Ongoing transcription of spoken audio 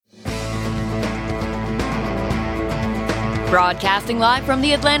Broadcasting live from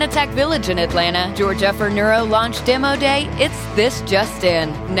the Atlanta Tech Village in Atlanta, Georgia for Neuro Launch Demo Day, it's This Just In.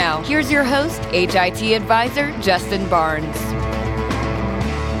 Now, here's your host, HIT Advisor Justin Barnes.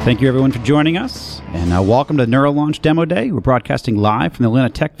 Thank you, everyone, for joining us, and welcome to Neuro Launch Demo Day. We're broadcasting live from the Atlanta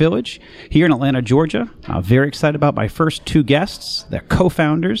Tech Village here in Atlanta, Georgia. Very excited about my first two guests. They're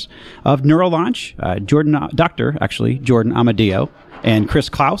co-founders of Neuro Launch, Jordan Amadeo and Chris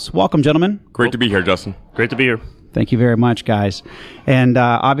Klaus. Welcome, gentlemen. Great to be here, Justin. Great to be here. Thank you very much, guys. And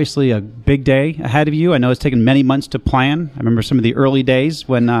obviously a big day ahead of you. I know it's taken many months to plan. I remember some of the early days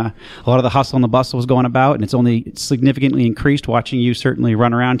when a lot of the hustle and the bustle was going about, and it's only significantly increased watching you certainly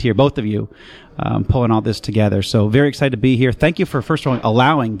run around here, both of you, pulling all this together. So very excited to be here. Thank you for, first of all,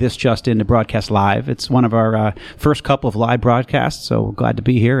 allowing This Just In to broadcast live. It's one of our first couple of live broadcasts, so glad to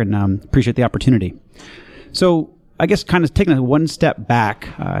be here and appreciate the opportunity. So I guess kind of taking one step back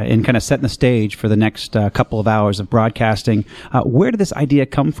and kind of setting the stage for the next couple of hours of broadcasting, where did this idea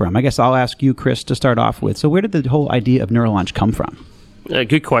come from? I guess I'll ask you, Chris, to start off with. So where did the whole idea of Neuro Launch come from?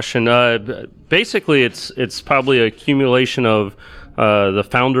 Good question. Basically, it's probably an accumulation of the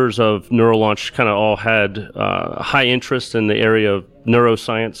founders of Neuro Launch kind of all had high interest in the area of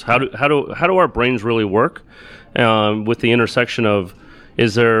neuroscience. How do our brains really work with the intersection of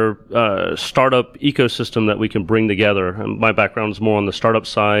is there a startup ecosystem that we can bring together? And my background is more on the startup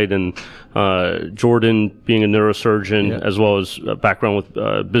side, and Jordan being a neurosurgeon, as well as a background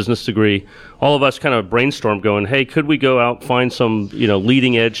with business degree. All of us kind of brainstormed going, hey, could we go out and find some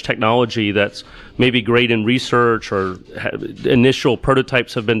leading edge technology that's maybe great in research or initial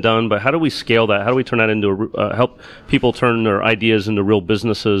prototypes have been done, but how do we scale that? How do we turn that into help people turn their ideas into real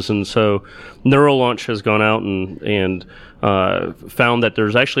businesses? And so Neuro Launch has gone out and found that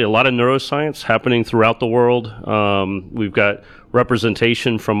there's actually a lot of neuroscience happening throughout the world. We've got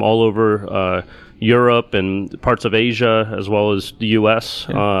representation from all over Europe and parts of Asia, as well as the U.S.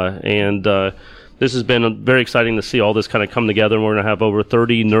 This has been very exciting to see all this kind of come together. We're going to have over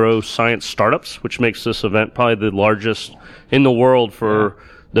 30 neuroscience startups, which makes this event probably the largest in the world for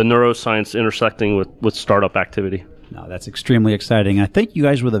the neuroscience intersecting with startup activity. No, that's extremely exciting. I think you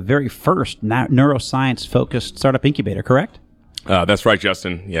guys were the very first neuroscience-focused startup incubator, correct? That's right,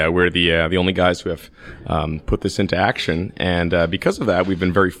 Justin. Yeah, we're the only guys who have put this into action, and because of that, we've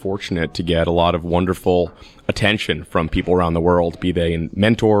been very fortunate to get a lot of wonderful attention from people around the world, be they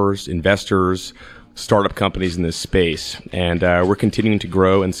mentors, investors, startup companies in this space, and we're continuing to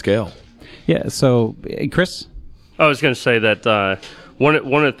grow and scale. Yeah. So, Chris? I was going to say that one of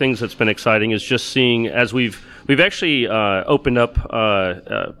the things that's been exciting is just seeing as we've actually opened up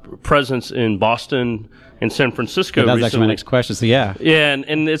presence in Boston and San Francisco. That was recently. actually my next question. So yeah,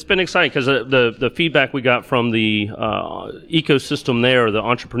 and it's been exciting because the feedback we got from the ecosystem there, the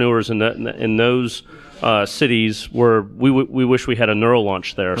entrepreneurs in those cities, were we wish we had a Neuro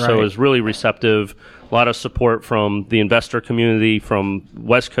Launch there. Right. So it was really receptive. A lot of support from the investor community, from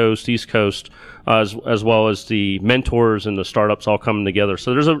West Coast, East Coast, as well as the mentors and the startups all coming together.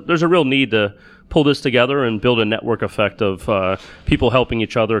 So there's a real need to pull this together and build a network effect of people helping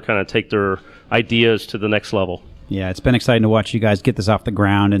each other kind of take their ideas to the next level. Yeah, it's been exciting to watch you guys get this off the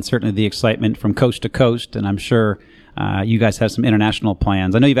ground, and certainly the excitement from coast to coast, and I'm sure you guys have some international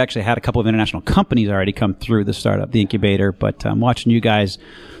plans. I know you've actually had a couple of international companies already come through the startup, the incubator, but watching you guys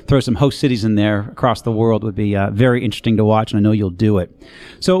throw some host cities in there across the world would be very interesting to watch, and I know you'll do it.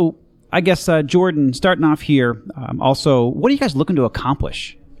 So I guess, Jordan, starting off here, also, what are you guys looking to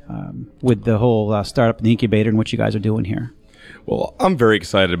accomplish with the whole startup and the incubator and what you guys are doing here? Well, I'm very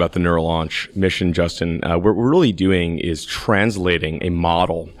excited about the Neuro Launch mission, Justin. What we're really doing is translating a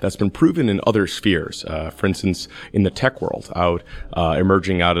model that's been proven in other spheres. For instance, in the tech world,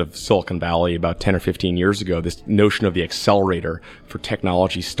 emerging out of Silicon Valley about 10 or 15 years ago, this notion of the accelerator for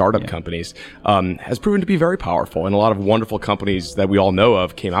technology startup companies has proven to be very powerful. And a lot of wonderful companies that we all know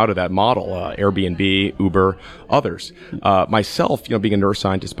of came out of that model, Airbnb, Uber, others. Myself, being a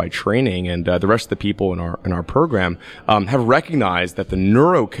neuroscientist by training, and the rest of the people in our program have recognized that the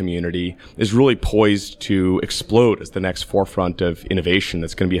neuro community is really poised to explode as the next forefront of innovation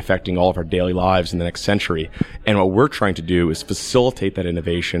that's going to be affecting all of our daily lives in the next century. And what we're trying to do is facilitate that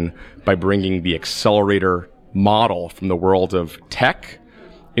innovation by bringing the accelerator model from the world of tech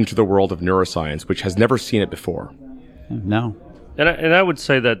into the world of neuroscience, which has never seen it before. No. And I would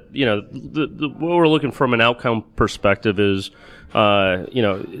say that, what we're looking from an outcome perspective is,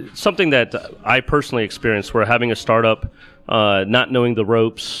 something that I personally experienced, where having a startup, not knowing the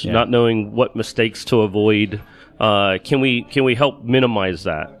ropes, not knowing what mistakes to avoid, can we help minimize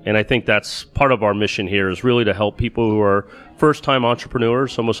that? And I think that's part of our mission here, is really to help people who are first-time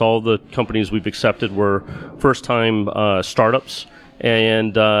entrepreneurs. Almost all of the companies we've accepted were first-time startups.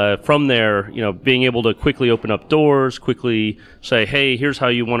 And from there, being able to quickly open up doors, quickly say, hey, here's how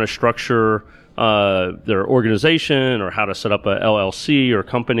you want to structure their organization, or how to set up a LLC or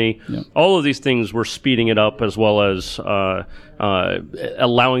company. Yep. All of these things, we're speeding it up, as well as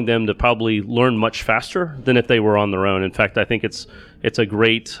allowing them to probably learn much faster than if they were on their own. In fact, I think it's a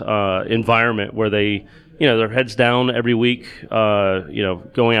great environment where they, their heads down every week,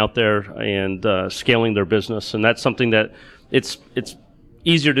 going out there and scaling their business. And that's something that it's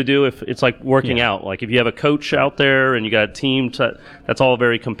easier to do if it's like working out. Like if you have a coach out there and you got a team that's all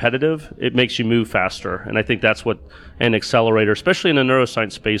very competitive, it makes you move faster. And I think that's what an accelerator, especially in the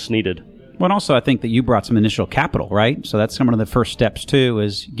neuroscience space, needed. Well, and also I think that you brought some initial capital, right? So that's one of the first steps too,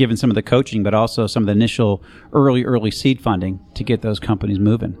 is giving some of the coaching, but also some of the initial early seed funding to get those companies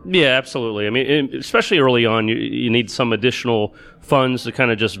moving. Yeah, absolutely. I mean, especially early on, you need some additional funds to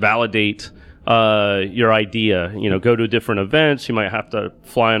kind of just validate your idea. Go to different events. You might have to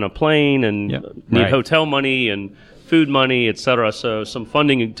fly on a plane and need hotel money and food money, et cetera. So some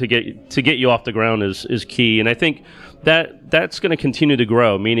funding to get you off the ground is key. And I think that's going to continue to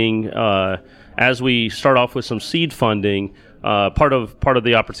grow, meaning as we start off with some seed funding, part of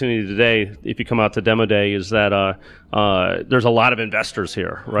the opportunity today, if you come out to Demo Day, is that there's a lot of investors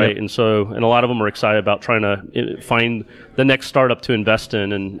here, right? Yep. And a lot of them are excited about trying to find the next startup to invest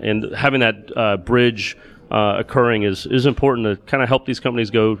in, and having that bridge occurring is important to kind of help these companies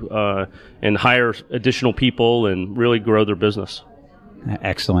go and hire additional people and really grow their business.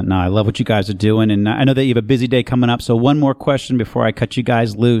 Excellent. No, I love what you guys are doing, and I know that you have a busy day coming up. So one more question before I cut you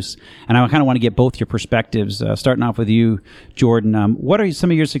guys loose, and I kind of want to get both your perspectives. Starting off with you, Jordan, what are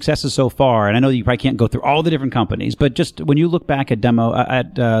some of your successes so far? And I know that you probably can't go through all the different companies, but just when you look back at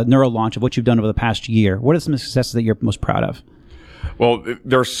NeuroLaunch, of what you've done over the past year, what are some of the successes that you're most proud of? Well,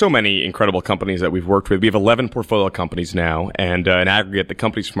 there are so many incredible companies that we've worked with. We have 11 portfolio companies now, and in aggregate, the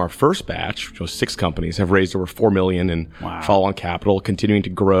companies from our first batch, which was 6 companies, have raised over $4 million in follow-on capital, continuing to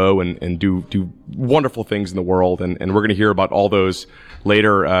grow and do wonderful things in the world. And we're going to hear about all those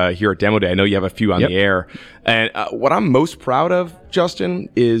later here at Demo Day. I know you have a few on the air. And what I'm most proud of, Justin,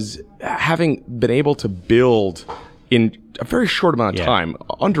 is having been able to build in a very short amount of time,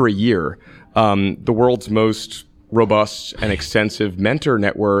 under a year, the world's most robust and extensive mentor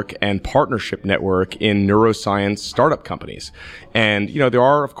network and partnership network in neuroscience startup companies. And, there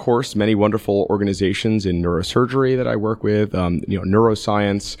are, of course, many wonderful organizations in neurosurgery that I work with,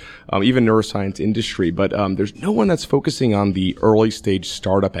 neuroscience, even neuroscience industry, but there's no one that's focusing on the early stage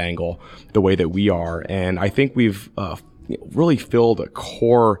startup angle the way that we are. And I think we've really filled a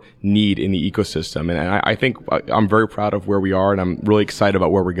core need in the ecosystem. And I think I'm very proud of where we are, and I'm really excited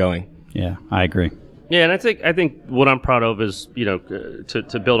about where we're going. Yeah, I agree. Yeah, and I think what I'm proud of is,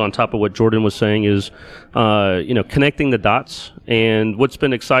 to build on top of what Jordan was saying, is, connecting the dots. And what's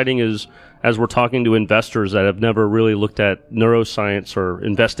been exciting is, as we're talking to investors that have never really looked at neuroscience or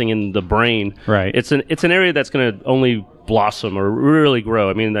investing in the brain, right? It's an area that's going to only blossom or really grow.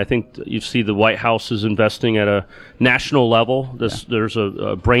 I mean, I think you see the White House is investing at a national level. There's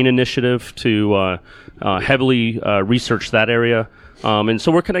a brain initiative to heavily research that area. And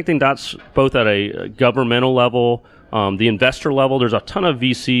so we're connecting dots both at a governmental level, the investor level. There's a ton of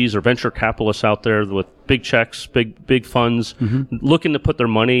VCs or venture capitalists out there with big checks, big funds, looking to put their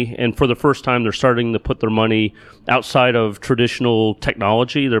money. And for the first time, they're starting to put their money outside of traditional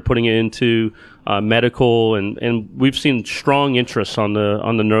technology. They're putting it into medical, and we've seen strong interest on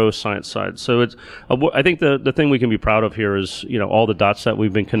the neuroscience side. So it's I think the thing we can be proud of here is all the dots that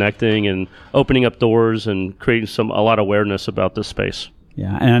we've been connecting and opening up doors and creating a lot of awareness about this space.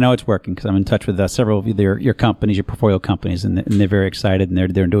 Yeah, and I know it's working because I'm in touch with several of your companies, your portfolio companies, and they're very excited, and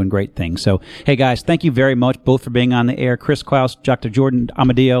they're doing great things. So, hey guys, thank you very much both for being on the air. Chris Klaus, Dr. Jordan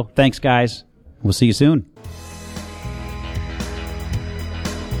Amadio, thanks guys. We'll see you soon.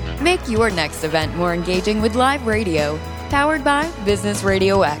 Make your next event more engaging with live radio, powered by Business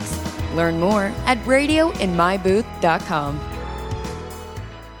Radio X. Learn more at radioinmybooth.com.